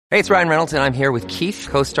Hey, it's Ryan Reynolds, and I'm here with Keith,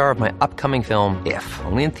 co-star of my upcoming film, If,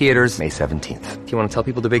 only in theaters May 17th. Do you want to tell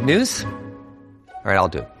people the big news? All right, I'll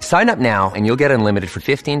do it. Sign up now and you'll get unlimited for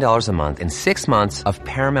 $15 a month and 6 months of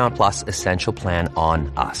Paramount Plus Essential Plan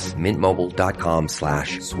on us.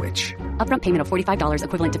 MintMobile.com/switch. Upfront payment of $45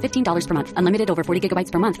 equivalent to $15 per month. Unlimited over 40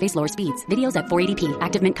 gigabytes per month. Face lower speeds. Videos at 480p.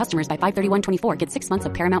 Active Mint customers by 531.24 get 6 months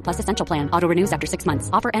of Paramount Plus Essential Plan. Auto renews after 6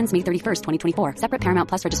 months. Offer ends May 31st, 2024. Separate Paramount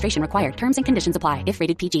Plus registration required. Terms and conditions apply if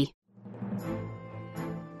rated PG.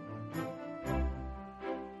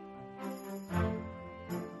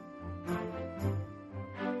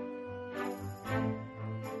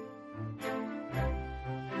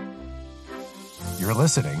 You're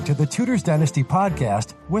listening to the Tudors Dynasty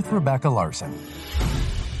Podcast with Rebecca Larson.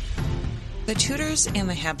 The Tudors and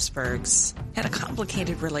the Habsburgs had a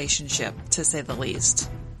complicated relationship, to say the least.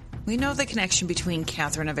 We know the connection between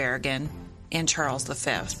Catherine of Aragon and Charles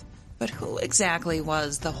V, but who exactly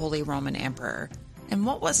was the Holy Roman Emperor, and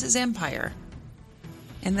what was his empire?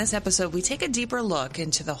 In this episode, we take a deeper look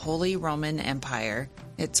into the Holy Roman Empire,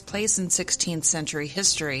 its place in 16th century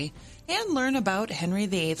history, and learn about Henry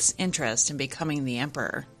VIII's interest in becoming the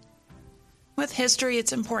emperor. With history,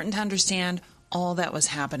 it's important to understand all that was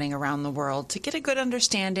happening around the world to get a good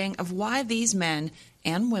understanding of why these men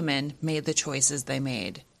and women made the choices they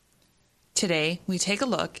made. Today, we take a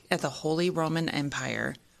look at the Holy Roman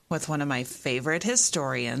Empire with one of my favorite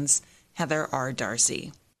historians, Heather R.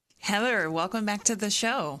 Darcy. Heather, welcome back to the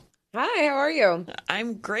show. Hi, how are you?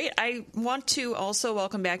 I'm great. I want to also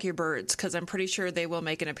welcome back your birds because I'm pretty sure they will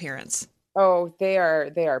make an appearance. Oh, they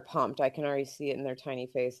are pumped. I can already see it in their tiny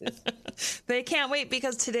faces. They can't wait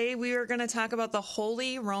because today we are going to talk about the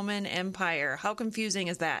Holy Roman Empire. How confusing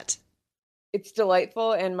is that? It's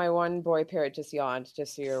delightful, and my one boy parrot just yawned,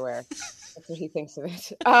 just so you're aware. That's what he thinks of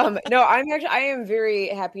it. No, I am very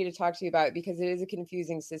happy to talk to you about it because it is a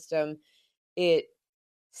confusing system. It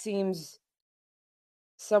seems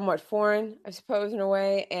somewhat foreign, I suppose, in a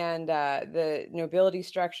way, and the nobility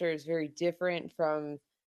structure is very different from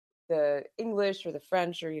the English or the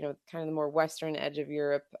French or, kind of the more Western edge of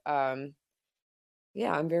Europe. I'm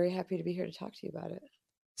very happy to be here to talk to you about it.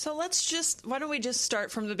 So why don't we just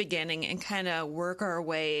start from the beginning and kind of work our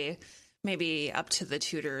way maybe up to the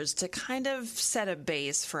Tudors to kind of set a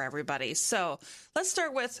base for everybody. So let's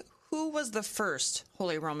start with, who was the first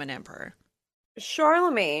Holy Roman Emperor?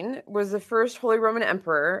 Charlemagne was the first Holy Roman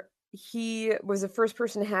Emperor. He was the first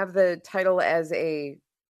person to have the title as a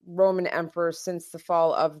Roman Emperor since the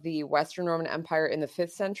fall of the Western Roman Empire in the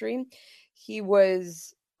 5th century. He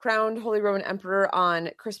was crowned Holy Roman Emperor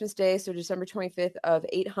on Christmas Day, so December 25th of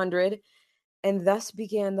 800, and thus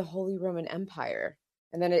began the Holy Roman Empire.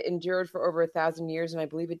 And then it endured for over 1,000 years, and I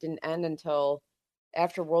believe it didn't end until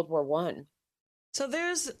after World War I. So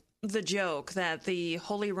there's the joke that the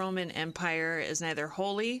Holy Roman Empire is neither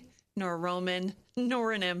holy nor Roman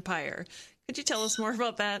nor an empire. Could you tell us more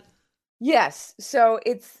about that? Yes. So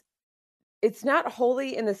it's not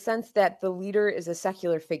holy in the sense that the leader is a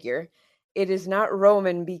secular figure. It is not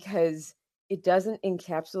Roman because it doesn't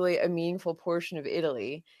encapsulate a meaningful portion of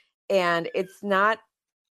Italy. And it's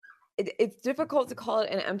difficult to call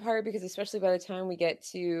it an empire because, especially by the time we get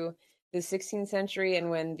to the 16th century and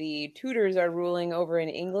when the Tudors are ruling over in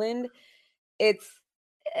England, it's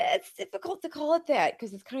difficult to call it that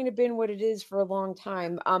because it's kind of been what it is for a long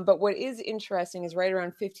time. But what is interesting is right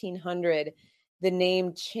around 1500, the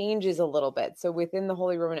name changes a little bit. So within the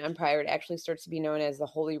Holy Roman Empire, it actually starts to be known as the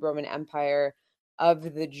Holy Roman Empire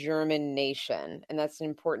of the German nation. And that's an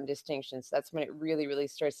important distinction. So that's when it really, really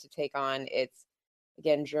starts to take on its,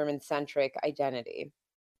 again, German-centric identity.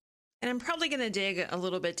 And I'm probably going to dig a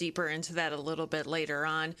little bit deeper into that a little bit later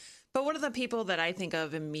on. But one of the people that I think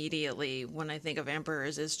of immediately when I think of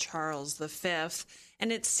emperors is Charles V.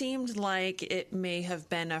 And it seemed like it may have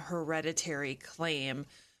been a hereditary claim.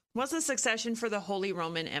 Was the succession for the Holy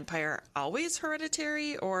Roman Empire always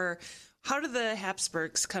hereditary, or how did the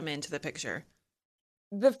Habsburgs come into the picture?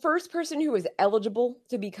 The first person who was eligible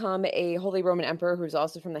to become a Holy Roman Emperor, who's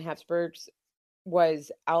also from the Habsburgs,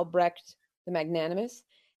 was Albrecht the Magnanimous.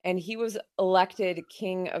 And he was elected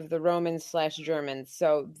King of the Romans/Germans.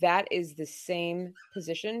 So that is the same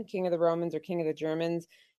position, King of the Romans or King of the Germans.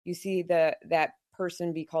 You see that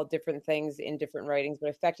person be called different things in different writings, but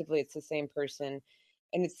effectively it's the same person,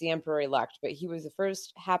 and it's the emperor-elect. But he was the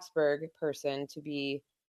first Habsburg person to be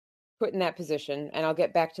put in that position, and I'll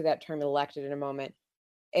get back to that term elected in a moment.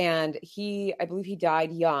 And I believe he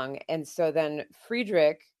died young, and so then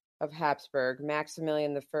Friedrich of Habsburg,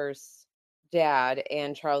 Maximilian I's dad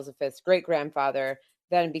and Charles V's great-grandfather,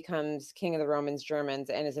 then becomes King of the Romans Germans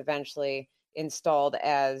and is eventually installed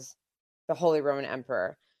as the Holy Roman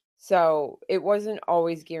Emperor. So it wasn't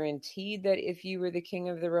always guaranteed that if you were the king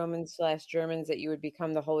of the Romans / Germans that you would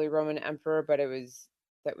become the Holy Roman Emperor, but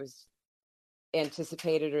that was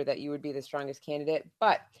anticipated, or that you would be the strongest candidate.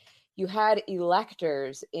 But you had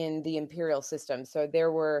electors in the imperial system. So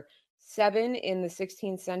there were 7 in the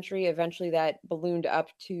 16th century. Eventually that ballooned up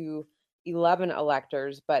to 11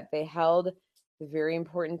 electors, but they held the very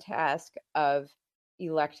important task of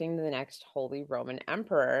electing the next Holy Roman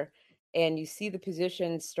Emperor. And you see the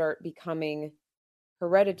positions start becoming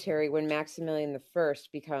hereditary when Maximilian I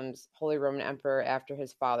becomes Holy Roman Emperor after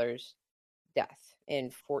his father's death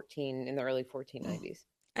in the early 1490s.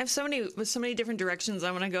 I have so many different directions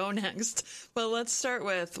I want to go next. But let's start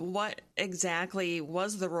with what exactly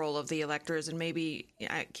was the role of the electors, and maybe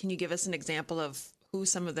can you give us an example of who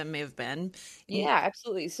some of them may have been? Yeah,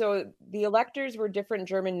 absolutely. So the electors were different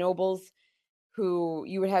German nobles who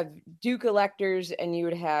you would have duke electors and you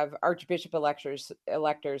would have archbishop electors.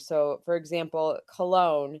 So, for example,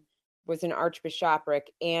 Cologne was an archbishopric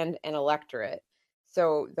and an electorate.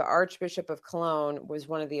 So the Archbishop of Cologne was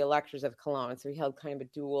one of the electors of Cologne. So he held kind of a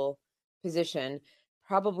dual position.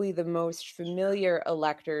 Probably the most familiar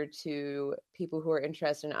elector to people who are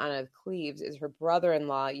interested in Anna of Cleves is her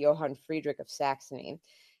brother-in-law, Johann Friedrich of Saxony.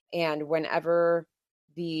 And whenever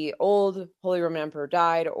the old Holy Roman Emperor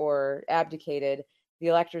died or abdicated, the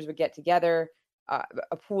electors would get together.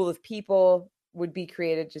 A pool of people would be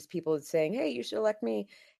created, just people saying, hey, you should elect me.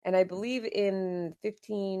 And I believe in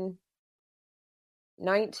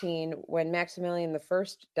 1519, when Maximilian I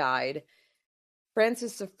died,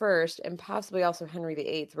 Francis I and possibly also Henry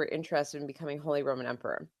VIII were interested in becoming Holy Roman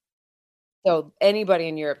Emperor. So anybody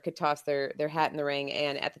in Europe could toss their hat in the ring.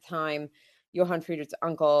 And at the time, Johann Friedrich's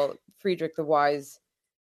uncle, Friedrich the Wise,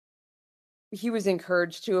 he was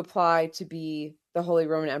encouraged to apply to be the Holy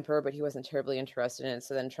Roman Emperor, but he wasn't terribly interested in it.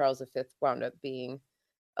 So then Charles V wound up being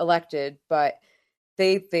elected, but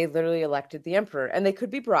they literally elected the emperor, and they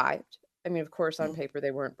could be bribed. I mean, of course, on paper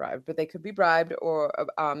they weren't bribed, but they could be bribed, or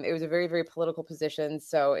it was a very, very political position.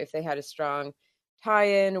 So if they had a strong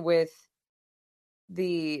tie-in with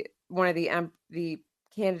one of the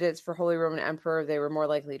candidates for Holy Roman Emperor, they were more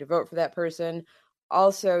likely to vote for that person.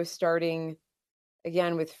 Also, starting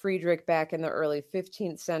again with Friedrich back in the early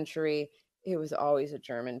 15th century, it was always a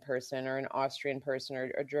German person or an Austrian person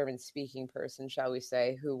or a German-speaking person, shall we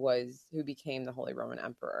say, who became the Holy Roman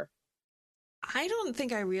Emperor. I don't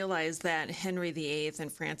think I realized that Henry VIII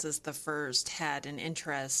and Francis I had an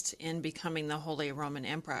interest in becoming the Holy Roman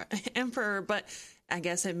Emperor, but I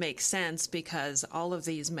guess it makes sense because all of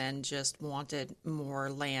these men just wanted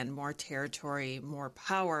more land, more territory, more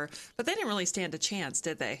power, but they didn't really stand a chance,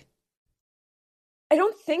 did they? I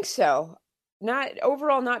don't think so. Not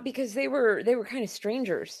overall, not because they were kind of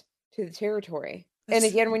strangers to the territory. And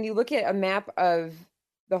again, when you look at a map of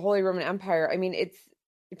the Holy Roman Empire, I mean, it's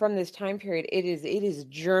from this time period. It is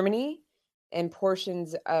Germany and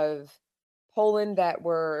portions of Poland that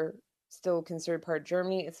were still considered part of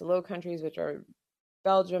Germany. It's the Low Countries, which are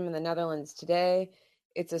Belgium and the Netherlands today.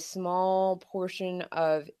 It's a small portion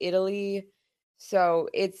of Italy. So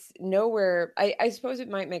it's nowhere. I suppose it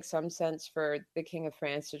might make some sense for the King of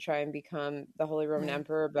France to try and become the Holy Roman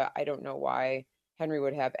Emperor, but I don't know why Henry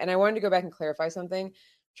would have. And I wanted to go back and clarify something.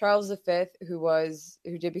 Charles V,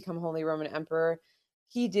 who did become Holy Roman Emperor,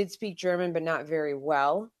 he did speak German, but not very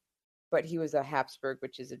well. But he was a Habsburg,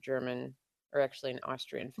 which is a German, or actually an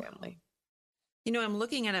Austrian family. You know, I'm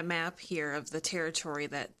looking at a map here of the territory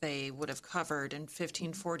that they would have covered in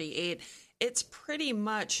 1548. It's pretty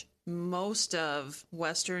much most of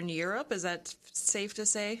Western Europe. Is that safe to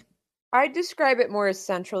say? I'd describe it more as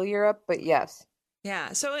Central Europe, but yes.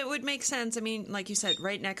 Yeah, so it would make sense. I mean, like you said,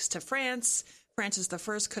 right next to France, Francis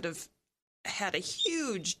I could have had a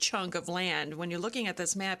huge chunk of land. When you're looking at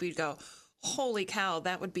this map, you'd go, holy cow,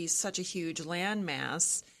 that would be such a huge land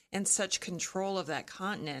mass and such control of that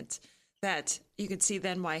continent that you could see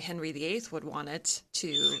then why Henry VIII would want it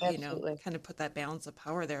to, Absolutely. kind of put that balance of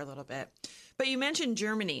power there a little bit. But you mentioned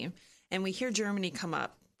Germany, and we hear Germany come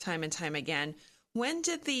up time and time again. When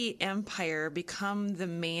did the empire become the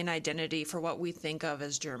main identity for what we think of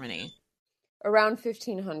as Germany? Around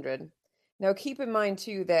 1500. Now, keep in mind,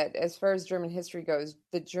 too, that as far as German history goes,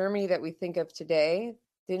 the Germany that we think of today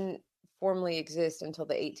didn't formally exist until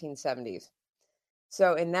the 1870s.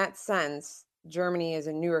 So in that sense, Germany is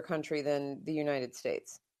a newer country than the United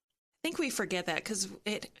States. I think we forget that because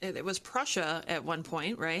it was Prussia at one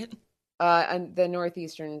point, right? And there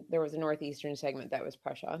was a northeastern segment that was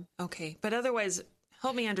Prussia. Okay, but otherwise,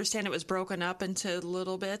 help me understand, it was broken up into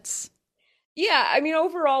little bits? Yeah, I mean,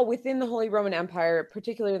 overall, within the Holy Roman Empire,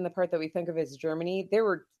 particularly in the part that we think of as Germany, there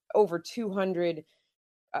were over 200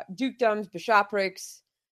 dukedoms, bishoprics.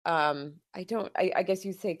 I guess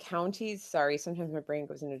you'd say counties. Sorry, sometimes my brain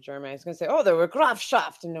goes into German. I was going to say, oh, there were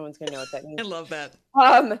Grafschaft, and no one's going to know what that means. I love that.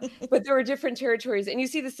 But there were different territories, and you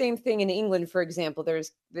see the same thing in England, for example.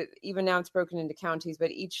 Even now it's broken into counties,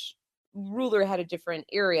 but each ruler had a different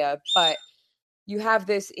area. But you have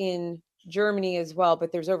this in Germany as well,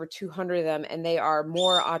 but there's over 200 of them, and they are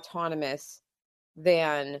more autonomous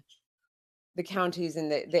than the counties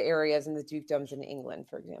and the areas and the dukedoms in England,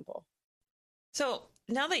 for example. So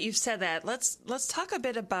now that you've said that, let's talk a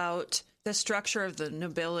bit about the structure of the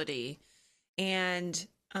nobility and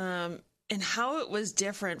how it was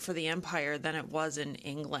different for the empire than it was in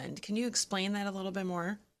England. Can you explain that a little bit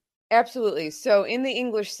more? Absolutely. So in the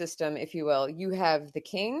English system, if you will, you have the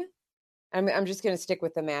king. I'm just going to stick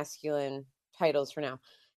with the masculine titles for now.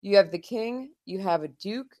 You have the king, you have a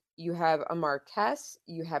duke, you have a marquess,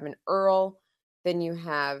 you have an earl, then you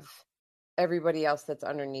have everybody else that's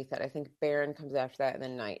underneath that. I think baron comes after that, and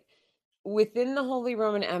then knight. Within the Holy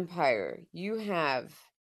Roman Empire, you have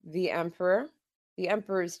the emperor, the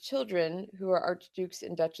emperor's children, who are archdukes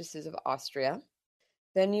and duchesses of Austria.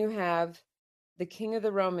 Then you have the king of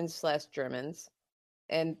the Romans / Germans,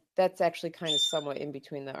 and that's actually kind of somewhat in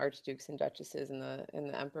between the archdukes and duchesses and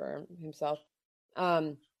the emperor himself.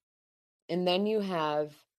 And then you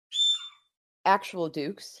have actual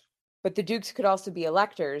dukes, but the dukes could also be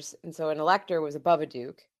electors, and so an elector was above a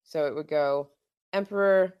duke. So it would go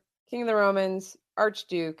emperor, king of the Romans,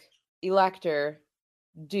 archduke, elector,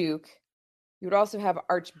 duke. You would also have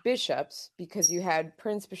archbishops because you had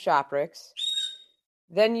prince bishoprics.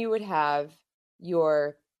 Then you would have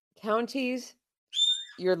your counties,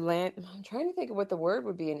 your land. I'm trying to think of what the word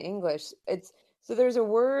would be in English. There's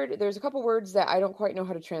a couple words that I don't quite know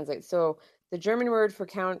how to translate. So the German word for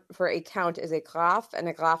a count is a Graf, and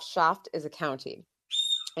a Grafschaft is a county.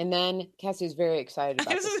 And then Cassie's very excited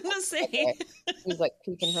about I was going to say. She's like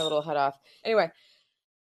peeking her little head off. Anyway,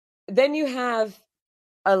 then you have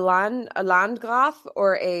a Landgraf,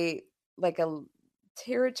 or a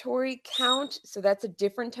territory count. So that's a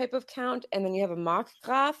different type of count. And then you have a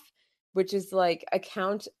Markgraf, which is like a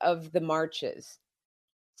count of the marches.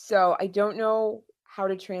 So I don't know how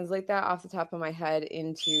to translate that off the top of my head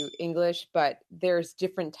into English, but there's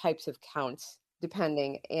different types of counts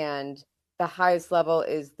depending. And the highest level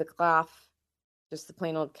is the Graf, just the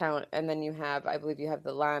plain old count. And then I believe you have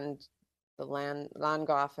the Landgraf,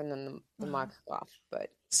 and then the Markgraf. But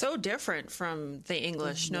so different from the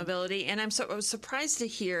English nobility. And I was surprised to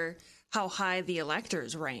hear how high the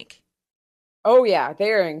electors rank. Oh yeah,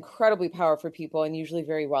 they are incredibly powerful people and usually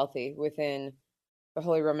very wealthy within the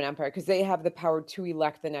Holy Roman Empire, because they have the power to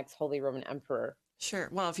elect the next Holy Roman Emperor. Sure.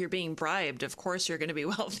 Well, if you're being bribed, of course you're going to be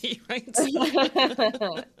wealthy, right?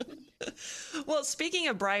 Well, speaking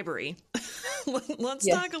of bribery, let's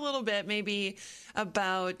talk a little bit maybe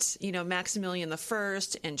about, Maximilian I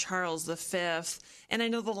and Charles V. And I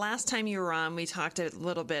know the last time you were on, we talked a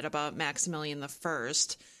little bit about Maximilian I.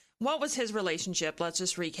 What was his relationship? Let's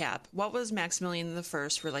just recap. What was Maximilian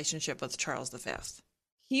I's relationship with Charles V?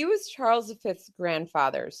 He was Charles V's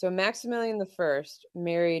grandfather. So Maximilian I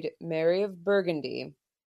married Mary of Burgundy,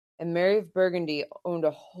 and Mary of Burgundy owned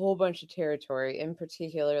a whole bunch of territory, in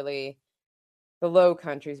particularly the Low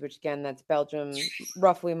Countries, which again, that's Belgium,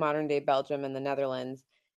 roughly modern day Belgium and the Netherlands.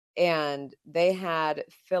 And they had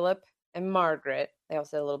Philip and Margaret. They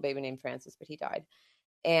also had a little baby named Francis, but he died.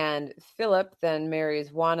 And Philip then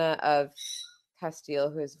marries Juana of Castile,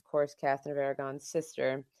 who is, of course, Catherine of Aragon's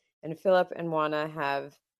sister. And Philip and Juana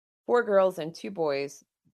have 4 girls and 2 boys.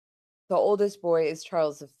 The oldest boy is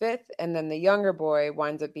Charles V, and then the younger boy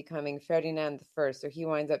winds up becoming Ferdinand I. So he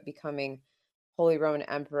winds up becoming Holy Roman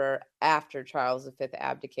Emperor after Charles V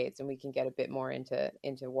abdicates, and we can get a bit more into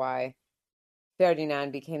why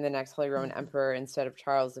Ferdinand became the next Holy Roman Emperor instead of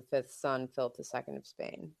Charles V's son, Philip II of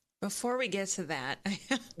Spain. Before we get to that,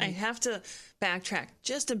 I have to backtrack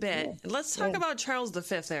just a bit. Yeah. Let's talk about Charles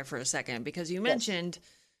V there for a second, because you mentioned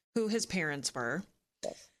who his parents were.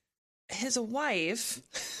 Yes. His wife,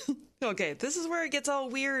 okay, this is where it gets all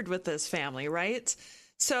weird with this family, right?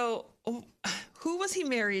 So who was he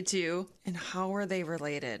married to, and how were they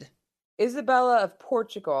related? Isabella of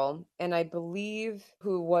Portugal, and I believe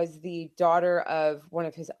who was the daughter of one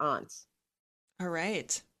of his aunts. All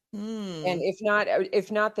right. And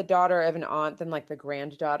if not the daughter of an aunt, then like the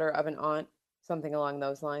granddaughter of an aunt, something along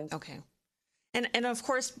those lines. Okay. And of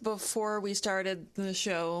course, before we started the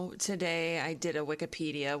show today, I did a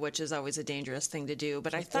Wikipedia, which is always a dangerous thing to do.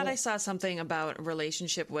 But I thought I saw something about a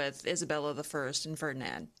relationship with Isabella I and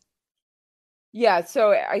Ferdinand. Yeah,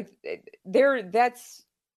 so that's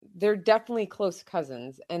they're definitely close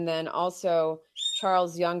cousins. And then also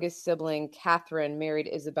Charles' youngest sibling, Catherine, married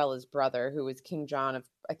Isabella's brother, who was King John of,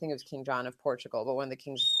 I think it was King John of Portugal, but one of the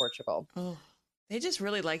kings of Portugal. Oh, they just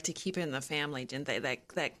really like to keep it in the family, didn't they?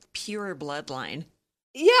 That pure bloodline.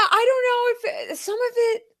 Yeah, I don't know if some of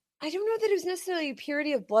it, I don't know that it was necessarily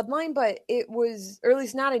purity of bloodline, but it was, or at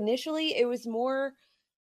least not initially, it was more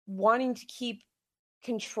wanting to keep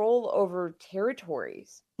control over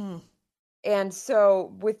territories. Hmm. And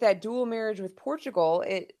so with that dual marriage with Portugal,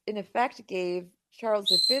 it in effect gave Charles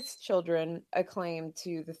V's children a claim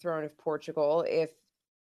to the throne of Portugal if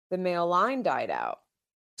the male line died out.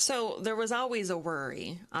 So there was always a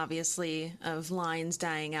worry, obviously, of lines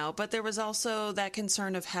dying out, but there was also that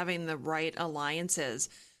concern of having the right alliances.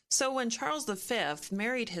 So when Charles V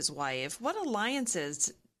married his wife, what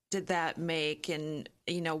alliances did that make? And,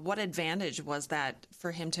 what advantage was that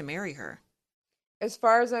for him to marry her? As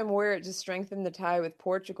far as I'm aware, it just strengthened the tie with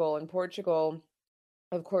Portugal. And Portugal,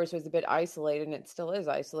 of course, was a bit isolated, and it still is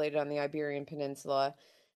isolated on the Iberian Peninsula.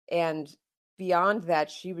 And beyond that,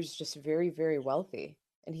 she was just very, very wealthy.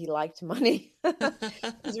 And he liked money.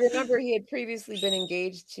 Because remember, he had previously been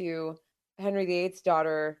engaged to Henry VIII's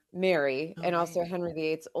daughter, Mary, and also Henry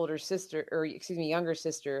VIII's older sister, or excuse me, younger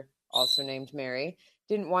sister, also named Mary.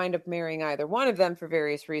 Didn't wind up marrying either one of them for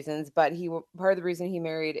various reasons, but part of the reason he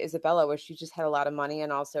married Isabella was she just had a lot of money,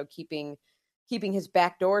 and also keeping his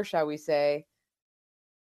back door, shall we say,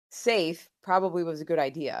 safe probably was a good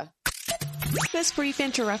idea. This brief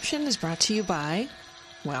interruption is brought to you by,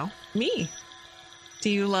 well, me. Do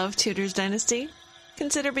you love Tudors Dynasty?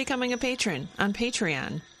 Consider becoming a patron on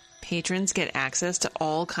Patreon. Patrons get access to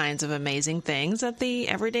all kinds of amazing things that the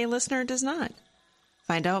everyday listener does not.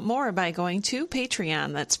 Find out more by going to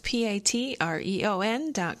Patreon. That's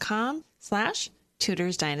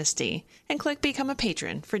patreon.com/Tudors Dynasty and click Become a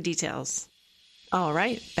Patron for details. All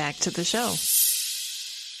right, back to the show.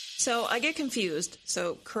 So I get confused,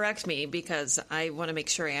 so correct me because I want to make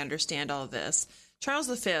sure I understand all of this. Charles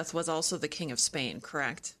V was also the King of Spain,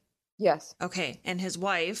 correct? Yes. Okay, and his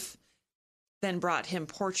wife then brought him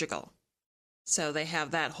Portugal. So they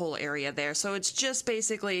have that whole area there. So it's just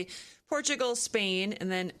basically Portugal, Spain,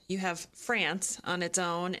 and then you have France on its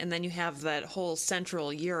own, and then you have that whole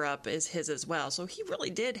Central Europe is his as well. So he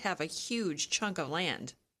really did have a huge chunk of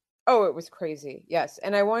land. Oh, it was crazy. Yes.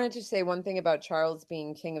 And I wanted to say one thing about Charles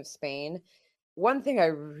being King of Spain. One thing I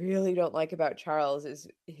really don't like about Charles is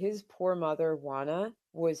his poor mother, Juana,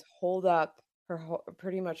 was holed up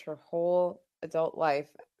pretty much her whole adult life,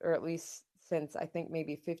 or at least since I think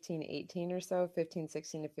maybe 1518 or so,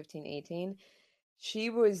 1516 to 1518. She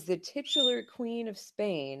was the titular queen of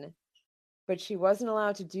Spain, but she wasn't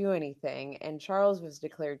allowed to do anything. And Charles was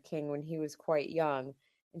declared king when he was quite young.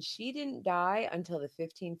 And she didn't die until the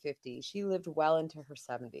 1550s. She lived well into her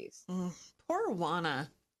 70s. Poor Juana.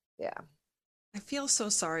 Yeah. I feel so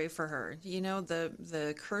sorry for her.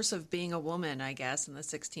 The curse of being a woman, I guess, in the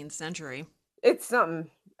 16th century. It's something.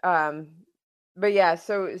 But yeah,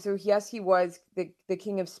 so yes, he was the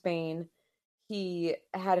King of Spain. He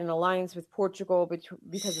had an alliance with Portugal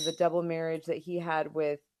because of the double marriage that he had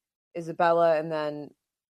with Isabella, and then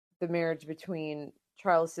the marriage between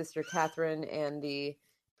Charles' sister Catherine and the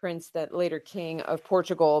prince that later king of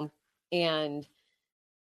Portugal, and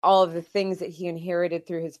all of the things that he inherited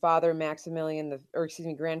through his father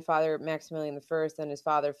grandfather Maximilian I, and his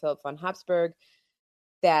father Philip von Habsburg,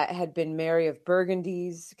 that had been Mary of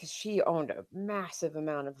Burgundy's, because she owned a massive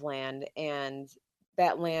amount of land, and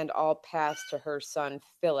that land all passed to her son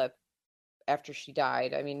Philip after she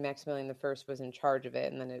died. I mean, Maximilian I was in charge of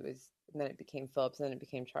it, and then it became Philip's, and then it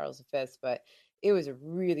became Charles V. But it was a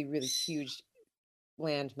really, really huge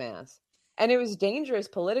land mass. And it was dangerous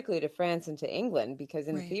politically to France and to England because,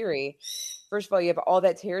 in theory, first of all, you have all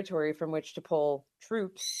that territory from which to pull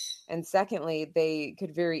troops. And secondly, they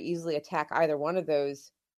could very easily attack either one of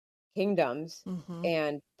those kingdoms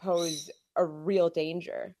and pose a real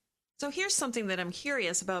danger. So here's something that I'm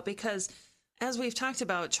curious about, because as we've talked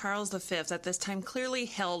about, Charles V at this time clearly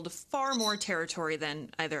held far more territory than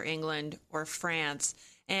either England or France.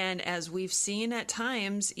 And as we've seen at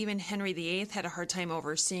times, even Henry VIII had a hard time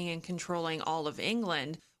overseeing and controlling all of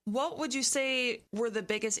England. What would you say were the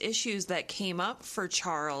biggest issues that came up for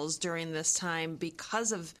Charles during this time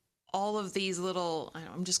because of all of these little,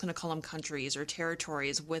 I'm just going to call them countries or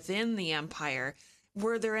territories within the empire?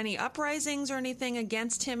 Were there any uprisings or anything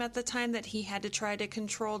against him at the time that he had to try to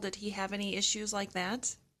control? Did he have any issues like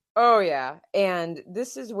that? Oh, yeah. And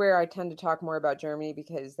this is where I tend to talk more about Germany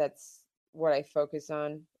because that's what I focus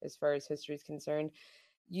on as far as history is concerned.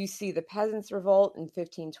 You see the peasants revolt in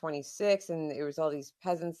 1526, and it was all these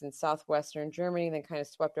peasants in southwestern Germany, then kind of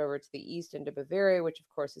swept over to the east into Bavaria, which of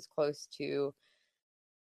course is close to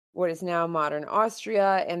what is now modern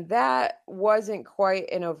Austria. And that wasn't quite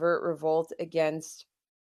an overt revolt against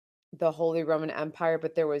the Holy Roman Empire,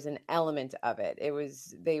 but there was an element of it.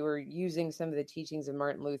 They were using some of the teachings of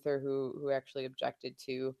Martin Luther, who actually objected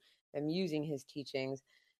to them using his teachings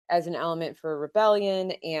as an element for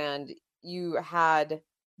rebellion. And you had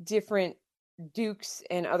different dukes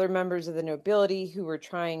and other members of the nobility who were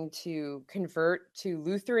trying to convert to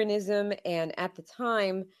Lutheranism. And at the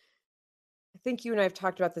time, I think you and I have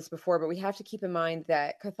talked about this before, but we have to keep in mind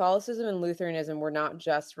that Catholicism and Lutheranism were not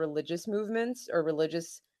just religious movements or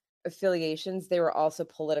religious affiliations, they were also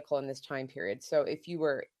political in this time period. So if you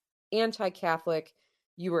were anti-Catholic,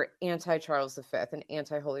 you were anti-Charles V and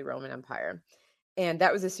anti-Holy Roman Empire. And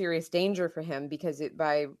that was a serious danger for him because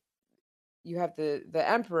you have the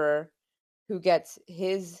emperor who gets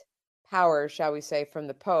his power, shall we say, from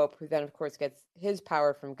the Pope, who then, of course, gets his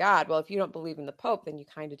power from God. Well, if you don't believe in the Pope, then you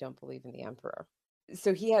kind of don't believe in the emperor.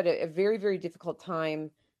 So he had a very, very difficult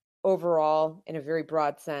time overall, in a very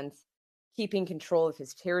broad sense, keeping control of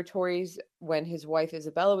his territories. When his wife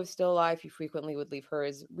Isabella was still alive, he frequently would leave her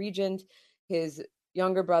as regent. His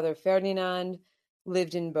younger brother Ferdinand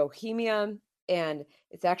lived in Bohemia, and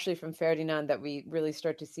it's actually from Ferdinand that we really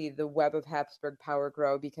start to see the web of Habsburg power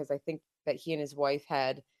grow, because I think that he and his wife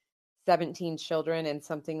had 17 children, and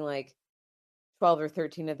something like 12 or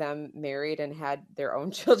 13 of them married and had their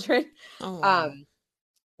own children. Oh, wow.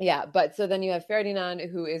 Yeah, but so then you have Ferdinand,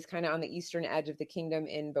 who is kind of on the eastern edge of the kingdom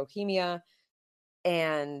in Bohemia,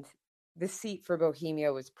 and the seat for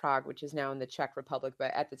Bohemia was Prague, which is now in the Czech Republic,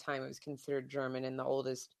 but at the time it was considered German, and the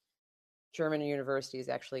oldest German university is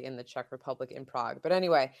actually in the Czech Republic in Prague. But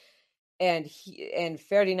anyway, and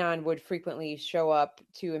Ferdinand would frequently show up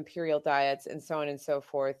to imperial diets and so on and so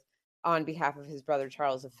forth on behalf of his brother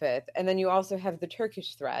Charles V. And then you also have the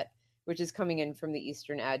Turkish threat, which is coming in from the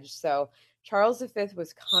eastern edge. So Charles V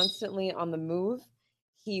was constantly on the move.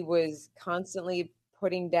 He was constantly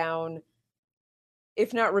putting down,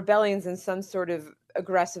 if not rebellions, in some sort of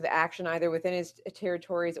aggressive action, either within his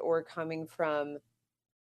territories or coming from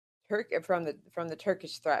from the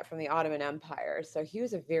Turkish threat from the Ottoman Empire. So he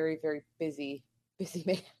was a very, very busy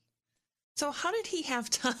man. So how did he have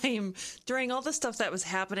time during all the stuff that was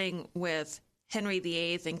happening with Henry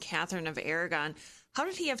VIII and Catherine of Aragon? How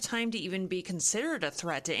did he have time to even be considered a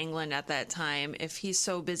threat to England at that time if he's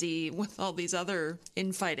so busy with all these other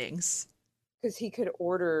infightings? Because he could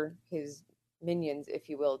order his minions, if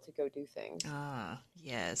you will, to go do things. Ah,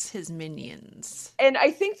 yes, his minions. And I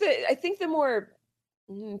think the more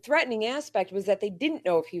threatening aspect was that they didn't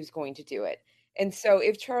know if he was going to do it. And so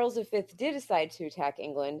if Charles V did decide to attack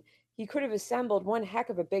England, he could have assembled one heck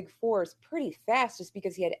of a big force pretty fast, just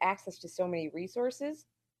because he had access to so many resources.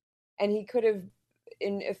 And he could have,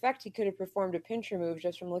 in effect, he could have performed a pincher move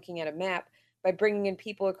just from looking at a map by bringing in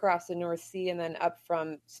people across the North Sea and then up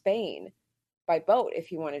from Spain by boat if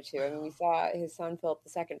he wanted to. I mean, we saw his son Philip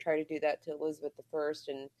II try to do that to Elizabeth I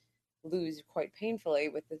and lose quite painfully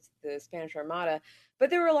with the Spanish Armada. But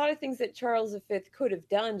there were a lot of things that Charles V could have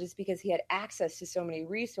done just because he had access to so many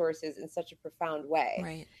resources in such a profound way.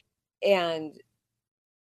 Right. And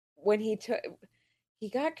when he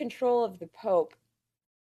got control of the Pope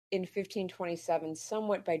in 1527,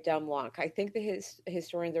 somewhat by dumb luck. I think the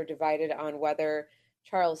historians are divided on whether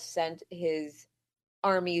Charles sent his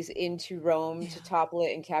armies into Rome to topple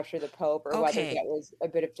it and capture the Pope, or whether that was a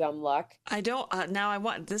bit of dumb luck.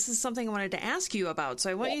 This is something I wanted to ask you about. So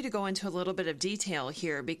I want you to go into a little bit of detail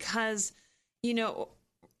here, because,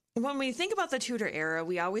 when we think about the Tudor era,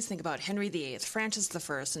 we always think about Henry VIII, Francis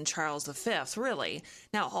I, and Charles V, really.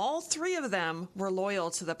 Now, all three of them were loyal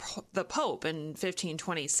to the Pope in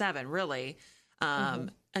 1527, really,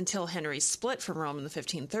 until Henry split from Rome in the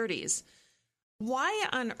 1530s. Why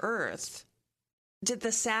on earth did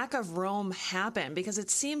the sack of Rome happen? Because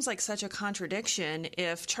it seems like such a contradiction.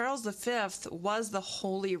 If Charles V was the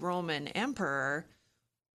Holy Roman Emperor,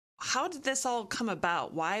 how did this all come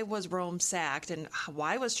about? Why was Rome sacked, and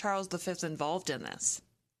why was Charles V involved in this?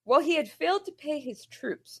 Well, he had failed to pay his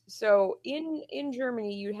troops. So in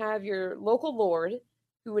Germany, you'd have your local lord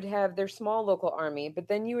who would have their small local army, but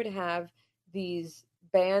then you would have these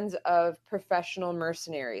bands of professional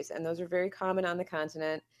mercenaries, and those are very common on the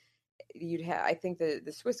continent. You'd have, I think the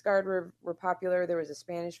Swiss Guard were popular. There was a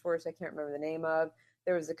Spanish force I can't remember the name of.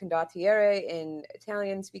 There was the condottieri in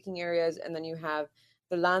Italian-speaking areas, and then you have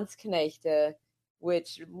the Landsknechte,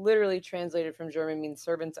 which literally translated from German means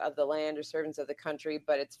servants of the land or servants of the country,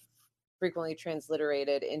 but it's frequently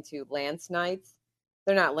transliterated into Lance Knights.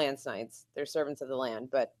 They're not lance knights. They're servants of the land,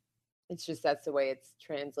 but it's just that's the way it's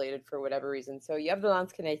translated for whatever reason. So you have the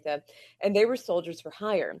Landsknechte, and they were soldiers for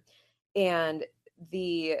hire. And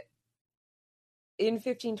the in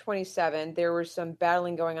 1527, there was some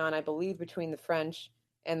battling going on, I believe, between the French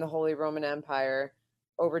and the Holy Roman Empire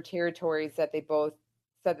over territories that they both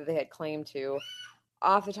said that they had claim to.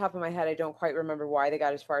 Off the top of my head, I don't quite remember why they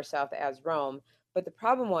got as far south as Rome. But the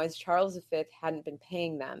problem was Charles V hadn't been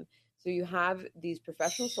paying them. So you have these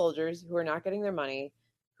professional soldiers who are not getting their money,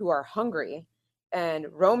 who are hungry, and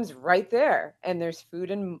Rome's right there. And there's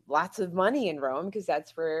food and lots of money in Rome because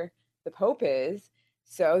that's where the Pope is.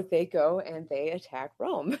 So they go and they attack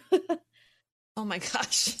Rome. Oh my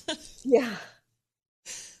gosh. Yeah.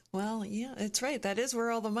 Well, yeah, it's right. That is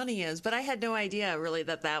where all the money is. But I had no idea really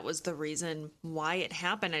that that was the reason why it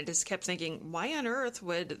happened. I just kept thinking, why on earth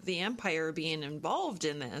would the Empire be involved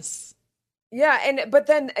in this? Yeah, but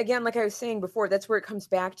then again, like I was saying before, that's where it comes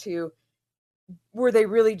back to, were they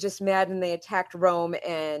really just mad and they attacked Rome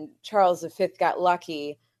and Charles V got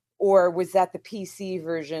lucky, or was that the PC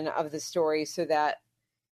version of the story so that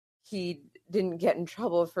he didn't get in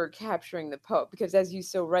trouble for capturing the Pope? Because as you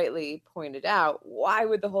so rightly pointed out, why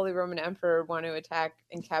would the Holy Roman Emperor want to attack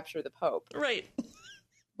and capture the Pope? Right.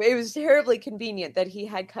 But it was terribly convenient that he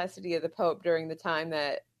had custody of the Pope during the time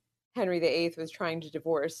that Henry VIII was trying to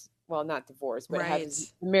divorce, well, not divorce, but have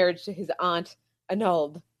his marriage to his aunt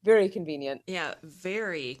annulled. Very convenient. Yeah,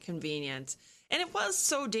 very convenient. And it was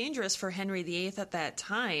so dangerous for Henry VIII at that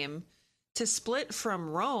time to split from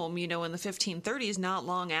Rome, in the 1530s, not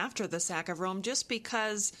long after the sack of Rome, just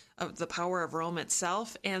because of the power of Rome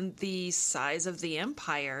itself and the size of the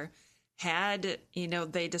empire. Had,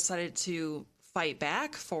 they decided to fight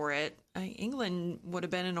back for it, England would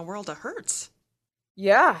have been in a world of hurts.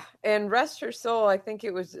 Yeah, and rest her soul, I think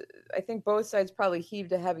both sides probably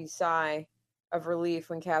heaved a heavy sigh of relief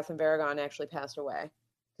when Catherine of Aragon actually passed away,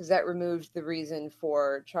 because that removed the reason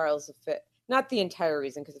for Charles V. Not the entire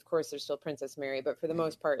reason, because of course there's still Princess Mary, but for the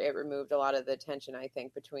most part, it removed a lot of the tension, I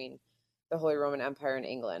think, between the Holy Roman Empire and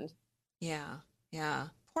England. Yeah, yeah.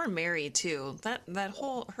 Poor Mary too.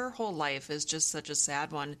 Her whole life is just such a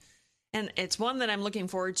sad one. And it's one that I'm looking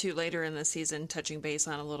forward to later in the season, touching base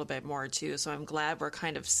on a little bit more too. So I'm glad we're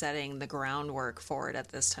kind of setting the groundwork for it at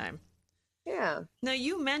this time. Yeah. Now,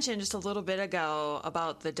 you mentioned just a little bit ago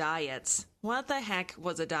about the diets. What the heck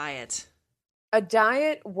was a diet? A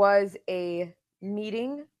diet was a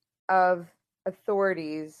meeting of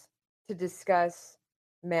authorities to discuss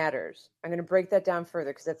matters. I'm going to break that down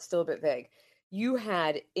further because that's still a bit vague. You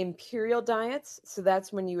had imperial diets, so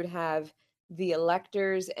that's when you would have the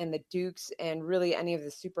electors and the dukes and really any of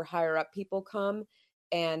the super higher up people come.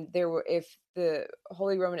 And if the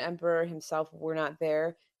Holy Roman Emperor himself were not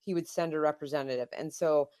there, he would send a representative. And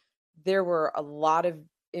so there were a lot of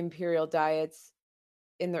imperial diets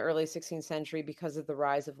in the early 16th century because of the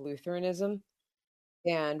rise of Lutheranism.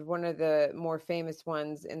 And one of the more famous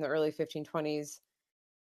ones in the early 1520s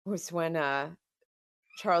was when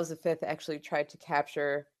Charles V actually tried to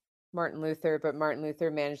capture Martin Luther, but Martin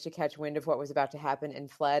Luther managed to catch wind of what was about to happen and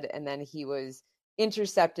fled. And then he was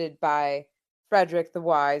intercepted by Frederick the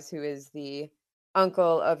Wise, who is the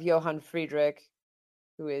uncle of Johann Friedrich,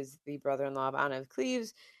 who is the brother-in-law of Anna of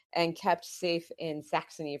Cleves, and kept safe in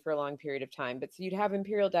Saxony for a long period of time. But so you'd have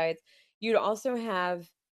imperial diets. You'd also have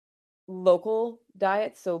local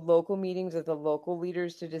diets, so local meetings of the local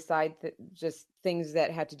leaders to decide just things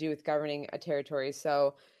that had to do with governing a territory.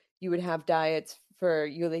 So you would have diets for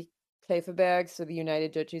Jülich Kleefenberg, so the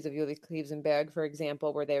United Duchies of Jülich Cleves and Berg, for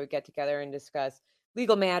example, where they would get together and discuss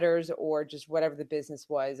legal matters or just whatever the business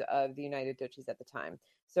was of the United Duchies at the time.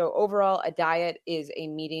 So overall, a diet is a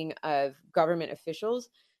meeting of government officials.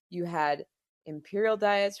 You had imperial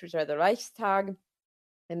diets, which are the Reichstag,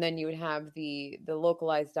 and then you would have the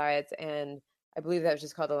localized diets, and I believe that was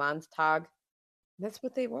just called the Landtag. That's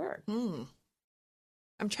what they were.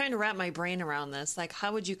 I'm trying to wrap my brain around this. Like,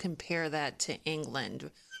 how would you compare that to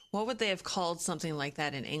England? What would they have called something like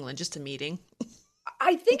that in England? Just a meeting?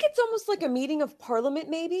 I think it's almost like a meeting of parliament,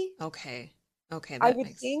 maybe. Okay, I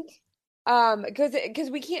would think, because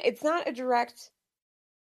we can't. It's not a direct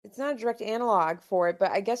analog for it,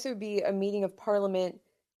 but I guess it would be a meeting of parliament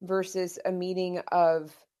versus a meeting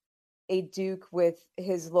of a duke with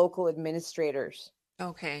his local administrators.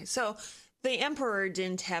 Okay, so the emperor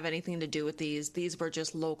didn't have anything to do with these. These were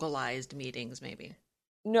just localized meetings, maybe.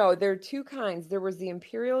 No, there are two kinds. There was the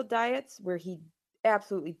imperial diets where he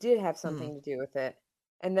absolutely did have something to do with it.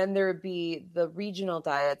 And then there would be the regional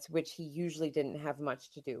diets, which he usually didn't have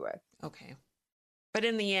much to do with. Okay. But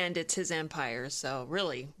in the end, it's his empire. So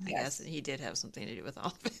really, I Yes. guess he did have something to do with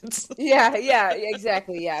all of it. Yeah,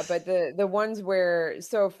 exactly. Yeah, but the ones where,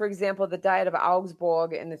 so for example, the Diet of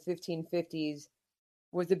Augsburg in the 1550s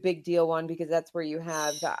was a big deal one because that's where you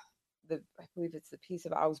have the I believe it's the Peace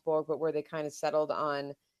of Augsburg, but where they kind of settled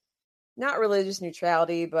on not religious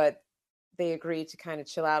neutrality, but they agreed to kind of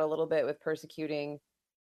chill out a little bit with persecuting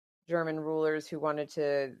German rulers who wanted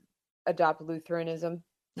to adopt Lutheranism.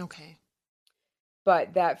 Okay.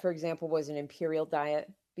 But that, for example, was an imperial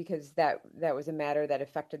diet because that was a matter that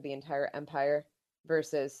affected the entire empire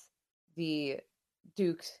versus the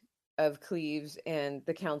dukes of Cleves and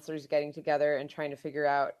the councillors getting together and trying to figure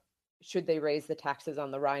out should they raise the taxes on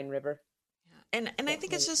the Rhine River. And I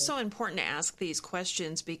think it's just so important to ask these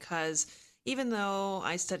questions because even though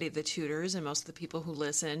I studied the Tudors and most of the people who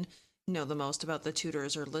listen know the most about the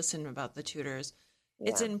Tudors or listen about the Tudors,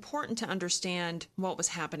 it's important to understand what was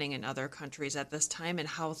happening in other countries at this time and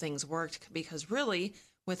how things worked because really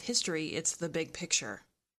with history, it's the big picture.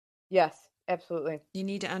 Yes, absolutely. You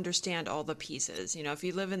need to understand all the pieces. You know, if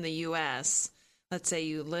you live in the US, let's say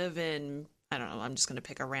you live in, I don't know, I'm just going to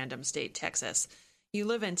pick a random state, Texas. You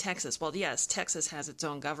live in Texas. Well, yes, Texas has its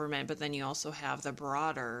own government, but then you also have the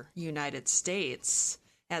broader United States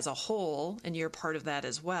as a whole, and you're part of that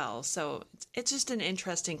as well. So it's just an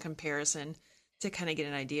interesting comparison to kind of get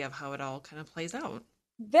an idea of how it all kind of plays out.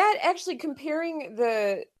 That actually comparing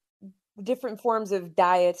the different forms of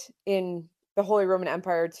diet in the Holy Roman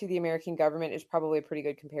Empire to the American government is probably a pretty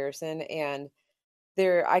good comparison. And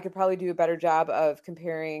there, I could probably do a better job of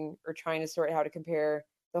comparing or trying to sort how to compare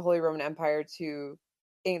the Holy Roman Empire to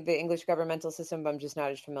the English governmental system, but I'm just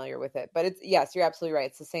not as familiar with it. But it's, yes, you're absolutely right.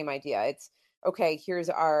 It's the same idea. It's okay, here's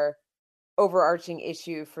our overarching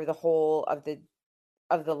issue for the whole of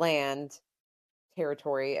the land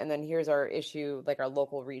territory, and then here's our issue, like our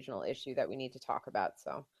local regional issue that we need to talk about.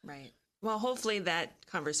 So Right. Well, hopefully that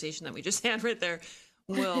conversation that we just had right there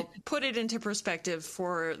will put it into perspective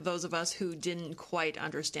for those of us who didn't quite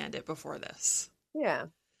understand it before this. yeah.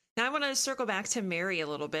 Now I want to circle back to Mary a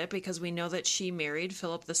little bit because we know that she married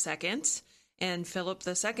Philip II, and Philip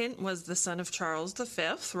II was the son of Charles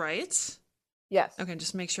V, right? Yes. Okay,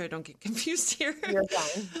 just make sure I don't get confused here. You're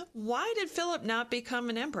fine. Why did Philip not become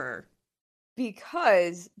an emperor?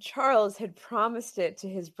 Because Charles had promised it to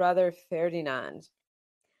his brother Ferdinand.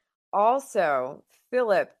 Also,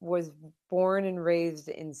 Philip was born and raised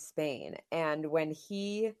in Spain, and when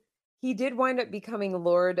he did wind up becoming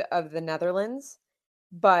Lord of the Netherlands,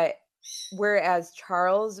 but whereas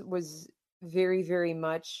Charles was very, very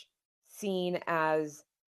much seen as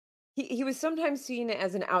he was sometimes seen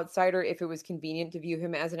as an outsider if it was convenient to view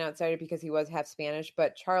him as an outsider because he was half Spanish,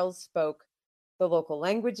 but Charles spoke the local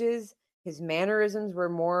languages. His mannerisms were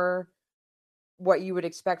more what you would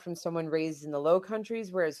expect from someone raised in the Low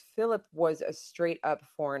Countries, whereas Philip was a straight up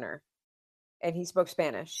foreigner and he spoke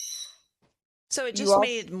Spanish. So it You just also,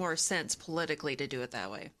 made more sense politically to do it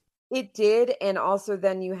that way. it did, and also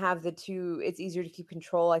then you have the two. It's easier to keep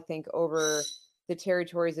control, I think, over the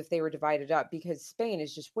territories if they were divided up because Spain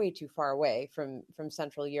is just way too far away from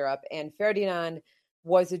Central Europe, and Ferdinand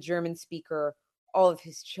was a German speaker. All of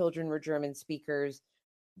his children were German speakers.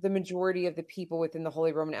 The majority of the people within the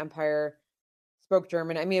Holy Roman Empire spoke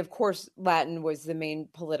German. I mean, of course, Latin was the main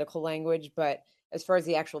political language, but as far as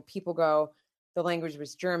the actual people go, the language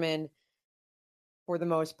was German for the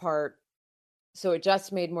most part. So it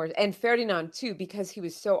just made more, and Ferdinand too, because he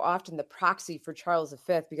was so often the proxy for Charles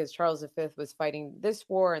V, because Charles V was fighting this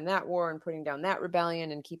war and that war and putting down that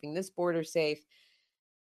rebellion and keeping this border safe.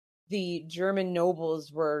 The German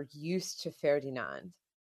nobles were used to Ferdinand.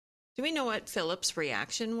 Do we know what Philip's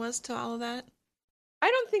reaction was to all of that? I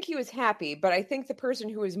don't think he was happy, but I think the person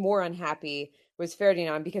who was more unhappy was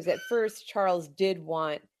Ferdinand because at first Charles did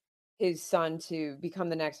want his son to become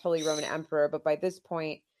the next Holy Roman Emperor, but by this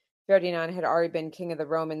point, Ferdinand had already been king of the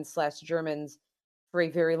Romans/Germans for a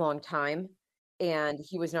very long time, and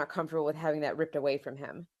he was not comfortable with having that ripped away from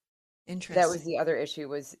him. Interesting. That was the other issue,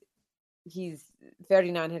 was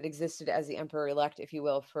Ferdinand had existed as the emperor-elect, if you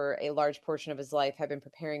will, for a large portion of his life, had been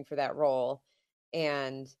preparing for that role,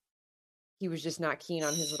 and he was just not keen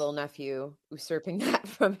on his little nephew usurping that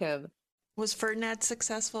from him. Was Ferdinand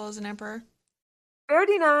successful as an emperor?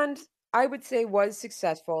 Ferdinand, I would say, was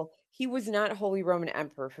successful. He was not Holy Roman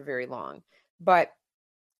Emperor for very long, but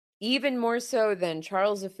even more so than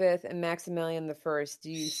Charles V and Maximilian I, do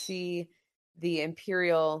you see the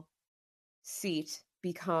imperial seat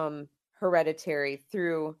become hereditary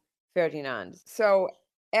through Ferdinand. So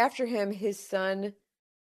after him, his son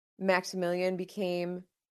Maximilian became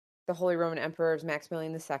the Holy Roman Emperor,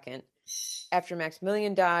 Maximilian II. After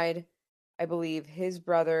Maximilian died, I believe his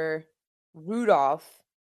brother Rudolph,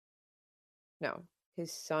 no,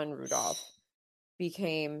 his son Rudolph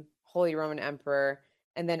became Holy Roman Emperor,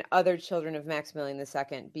 and then other children of Maximilian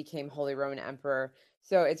II became Holy Roman Emperor.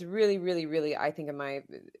 So it's really, really, really, I think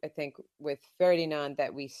with Ferdinand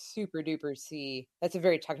that we super duper see, that's a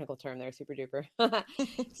very technical term there, super duper,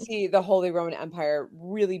 see the Holy Roman Empire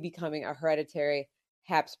really becoming a hereditary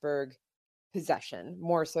Habsburg possession,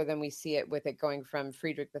 more so than we see it with it going from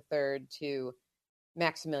Friedrich III to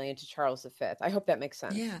Maximilian to Charles V. I hope that makes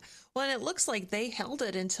sense. Yeah. Well, and it looks like they held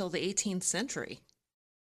it until the 18th century.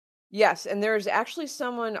 Yes, and there's actually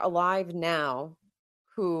someone alive now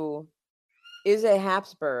who is a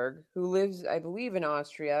Habsburg who lives, I believe, in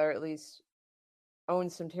Austria, or at least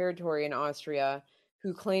owns some territory in Austria,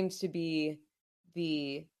 who claims to be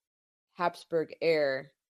the Habsburg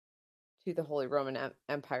heir to the Holy Roman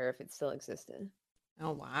Empire if it still existed.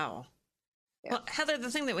 Oh, wow. Yeah. Well, Heather,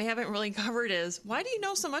 the thing that we haven't really covered is, why do you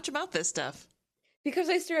know so much about this stuff? Because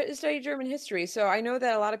I studied German history, so I know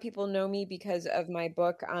that a lot of people know me because of my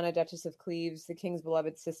book, Anna, Duchess of Cleves, the King's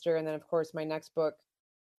Beloved Sister, and then, of course, my next book,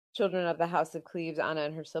 Children of the House of Cleves, Anna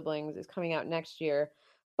and Her Siblings, is coming out next year.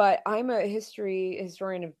 But I'm a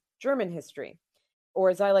historian of German history,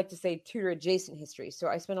 or as I like to say, Tudor-adjacent history. So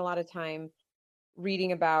I spend a lot of time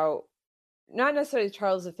reading about, not necessarily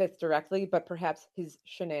Charles V directly, but perhaps his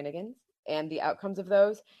shenanigans and the outcomes of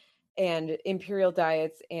those, and imperial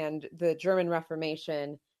diets and the German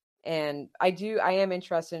Reformation. And I am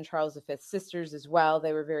interested in Charles V's sisters as well.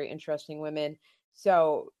 They were very interesting women.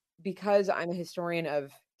 So because I'm a historian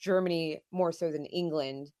of Germany more so than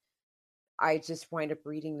England, I just wind up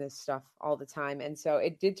reading this stuff all the time. And so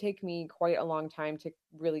it did take me quite a long time to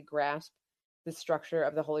really grasp the structure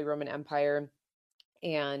of the Holy Roman Empire.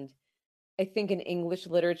 And I think in English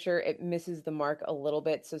literature, it misses the mark a little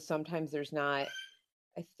bit. So sometimes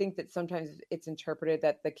I think that sometimes it's interpreted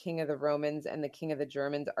that the King of the Romans and the King of the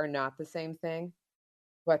Germans are not the same thing,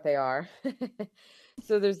 but they are.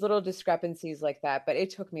 So there's little discrepancies like that, but it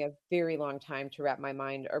took me a very long time to wrap my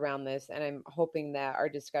mind around this. And I'm hoping that our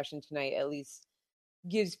discussion tonight at least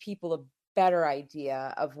gives people a better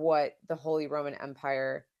idea of what the Holy Roman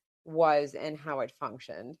Empire was and how it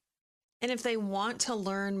functioned. And if they want to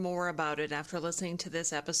learn more about it after listening to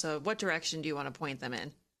this episode, what direction do you want to point them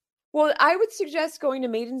in? Well, I would suggest going to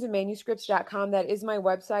maidensandmanuscripts.com. That is my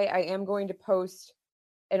website. I am going to post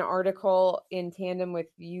an article in tandem with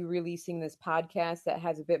you releasing this podcast that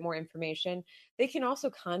has a bit more information. They can also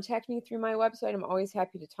contact me through my website. I'm always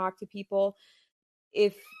happy to talk to people.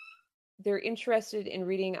 If they're interested in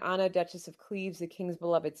reading Anna, Duchess of Cleves, the King's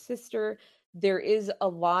Beloved Sister, there is a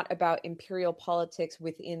lot about imperial politics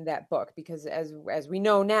within that book, because as we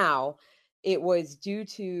know now, it was due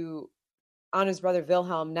to Anna's brother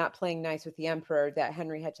Wilhelm not playing nice with the emperor that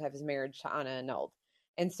Henry had to have his marriage to Anna annulled.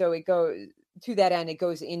 And so it goes to that end, it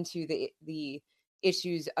goes into the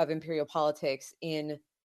issues of imperial politics in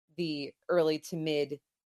the early to mid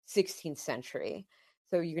 16th century.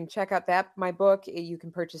 So you can check out my book. You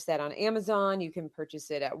can purchase that on Amazon. You can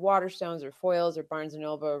purchase it at Waterstones or Foyles or Barnes &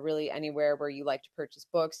 Noble, or really anywhere where you like to purchase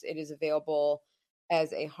books. It is available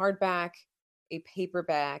as a hardback, a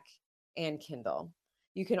paperback, and Kindle.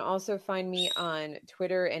 You can also find me on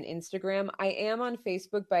Twitter and Instagram. I am on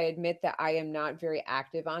Facebook, but I admit that I am not very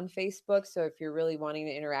active on Facebook. So if you're really wanting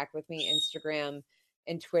to interact with me, Instagram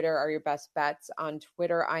and Twitter are your best bets. On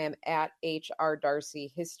Twitter, I am at HR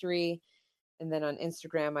Darcy History. And then on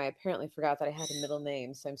Instagram, I apparently forgot that I had a middle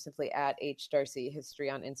name. So I'm simply at H Darcy History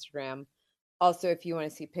on Instagram. Also, if you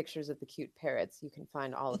want to see pictures of the cute parrots, you can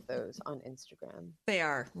find all of those on Instagram. They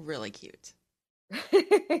are really cute.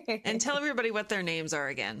 And tell everybody what their names are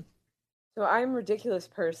again. So I'm Ridiculous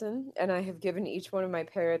Person, and I have given each one of my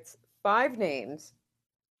parrots 5 names.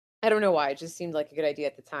 I don't know why. It just seemed like a good idea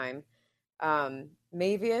at the time.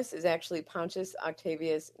 Mavius is actually Pontius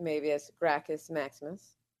Octavius Mavius Gracchus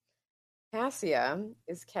Maximus. Cassia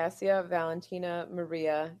is Cassia Valentina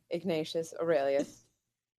Maria Ignatius Aurelius.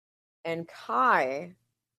 And Kai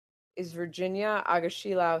is Virginia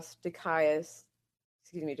Agasilaus Dicaius.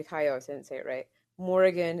 Dicaios, I didn't say it right.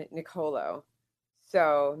 Morrigan Nicolo.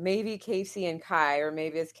 So maybe Casey and Kai, or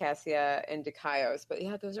maybe it's Cassia and Dicaios. But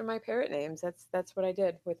yeah, those are my parrot names. That's what I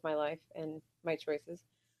did with my life and my choices.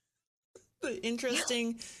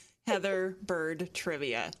 Interesting Heather bird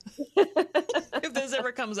trivia. If this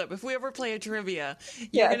ever comes up, if we ever play a trivia,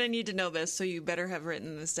 you're going to need to know this, so you better have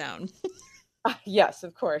written this down. Yes,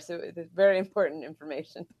 of course. It's very important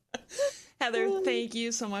information. Heather, thank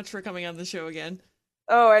you so much for coming on the show again.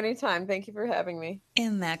 Oh, anytime. Thank you for having me.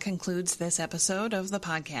 And that concludes this episode of the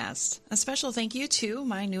podcast. A special thank you to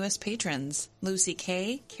my newest patrons, Lucy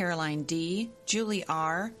K., Caroline D., Julie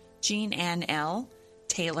R., Jean Ann L.,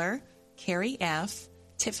 Taylor, Carrie F.,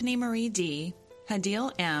 Tiffany Marie D.,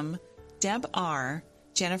 Hadil M., Deb R.,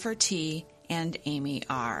 Jennifer T., and Amy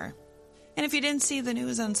R. And if you didn't see the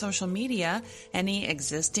news on social media, any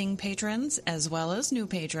existing patrons as well as new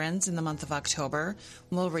patrons in the month of October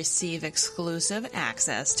will receive exclusive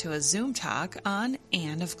access to a Zoom talk on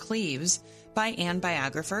Anne of Cleves by Anne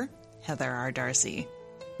biographer Heather R. Darcy.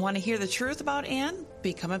 Want to hear the truth about Anne?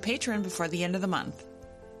 Become a patron before the end of the month.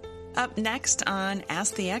 Up next on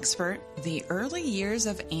Ask the Expert, the early years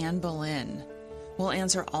of Anne Boleyn. We'll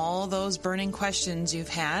answer all those burning questions you've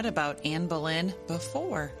had about Anne Boleyn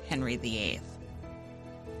before Henry VIII.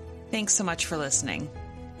 Thanks so much for listening.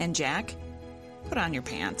 And Jack, put on your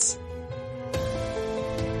pants.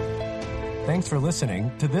 Thanks for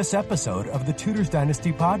listening to this episode of the Tudors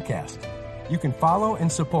Dynasty Podcast. You can follow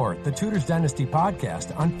and support the Tudors Dynasty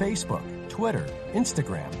Podcast on Facebook, Twitter,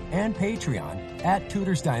 Instagram, and Patreon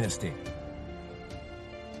 @Tudors Dynasty.